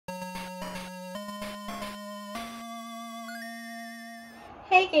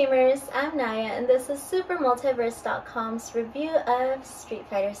Hey gamers, I'm Naya and this is SuperMultiverse.com's review of Street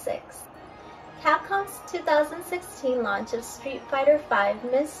Fighter 6. Capcom's 2016 launch of Street Fighter V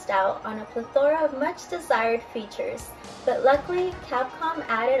missed out on a plethora of much desired features, but luckily Capcom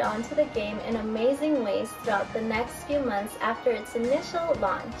added on to the game in amazing ways throughout the next few months after its initial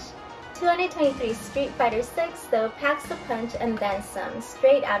launch. 2023 Street Fighter 6 though packs a punch and then some,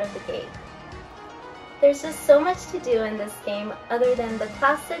 straight out of the gate. There's just so much to do in this game other than the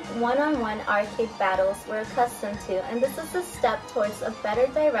classic one-on-one arcade battles we're accustomed to, and this is a step towards a better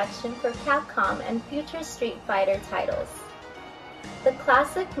direction for Capcom and future Street Fighter titles. The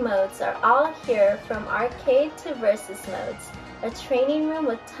classic modes are all here, from arcade to versus modes, a training room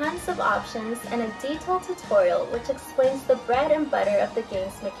with tons of options, and a detailed tutorial which explains the bread and butter of the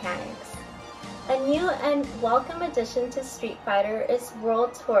game's mechanics. A new and welcome addition to Street Fighter is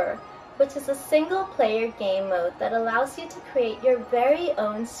World Tour, which is a single-player game mode that allows you to create your very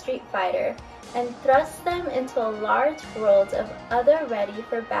own Street Fighter and thrust them into a large world of other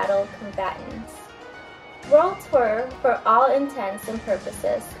ready-for-battle combatants. World Tour, for all intents and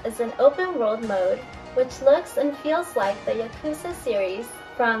purposes, is an open-world mode which looks and feels like the Yakuza series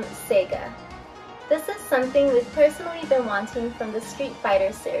from Sega. This is something we've personally been wanting from the Street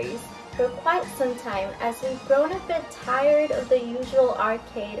Fighter series for quite some time, as we've grown a bit tired of the usual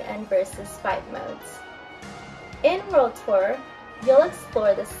arcade and versus fight modes. In World Tour, you'll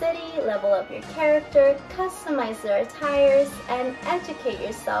explore the city, level up your character, customize their attires, and educate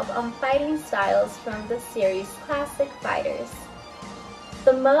yourself on fighting styles from the series' classic fighters.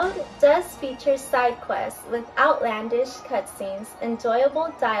 The mode does feature side quests with outlandish cutscenes,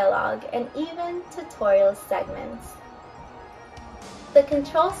 enjoyable dialogue, and even tutorial segments. The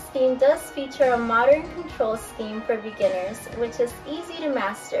control scheme does feature a modern control scheme for beginners, which is easy to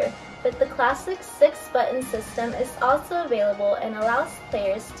master, but the classic 6-button system is also available and allows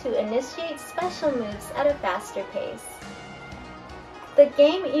players to initiate special moves at a faster pace. The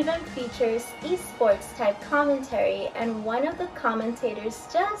game even features esports type commentary, and one of the commentators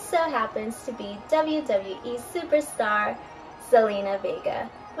just so happens to be WWE superstar Zelina Vega,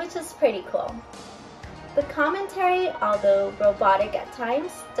 which is pretty cool. The commentary, although robotic at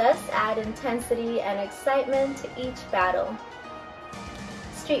times, does add intensity and excitement to each battle.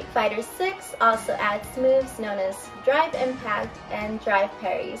 Street Fighter 6 also adds moves known as Drive Impact and Drive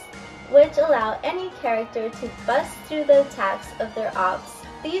Parries, which allow any character to bust through the attacks of their ops.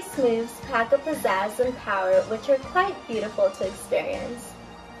 These moves pack a pizzazz and power which are quite beautiful to experience.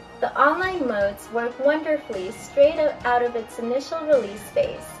 The online modes work wonderfully straight out of its initial release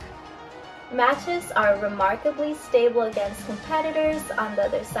phase. Matches are remarkably stable against competitors on the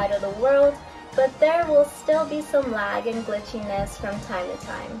other side of the world, but there will still be some lag and glitchiness from time to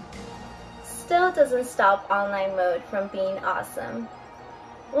time. Still doesn't stop online mode from being awesome.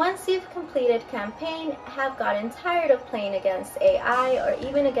 Once you've completed campaign, have gotten tired of playing against AI or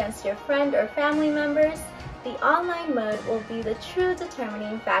even against your friend or family members, the online mode will be the true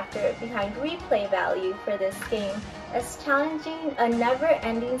determining factor behind replay value for this game, as challenging a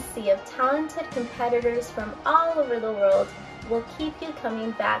never-ending sea of talented competitors from all over the world will keep you coming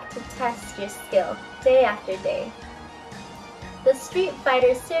back to test your skill day after day. The Street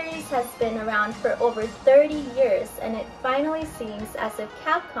Fighter series has been around for over 30 years, and it finally seems as if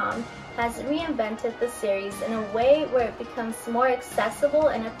Capcom has reinvented the series in a way where it becomes more accessible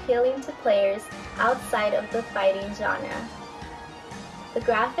and appealing to players outside of the fighting genre. The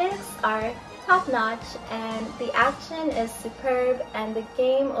graphics are top-notch and the action is superb, and the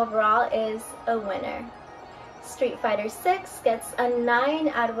game overall is a winner. Street Fighter 6 gets a 9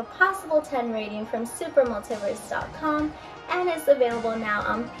 out of a possible 10 rating from SuperMultiverse.com and is available now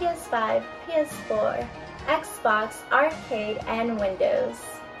on PS5, PS4, Xbox, Arcade, and Windows.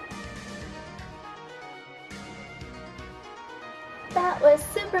 That was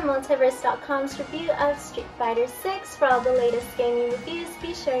SuperMultiverse.com's review of Street Fighter 6. For all the latest gaming reviews,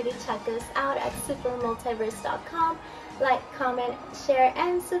 be sure to check us out at SuperMultiverse.com. Like, comment, share,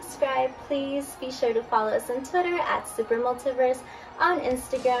 and subscribe. Please be sure to follow us on Twitter at SuperMultiverse, on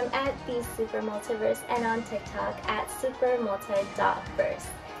Instagram at TheSuperMultiverse, and on TikTok at SuperMulti.verse.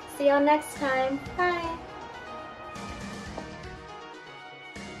 See y'all next time. Bye!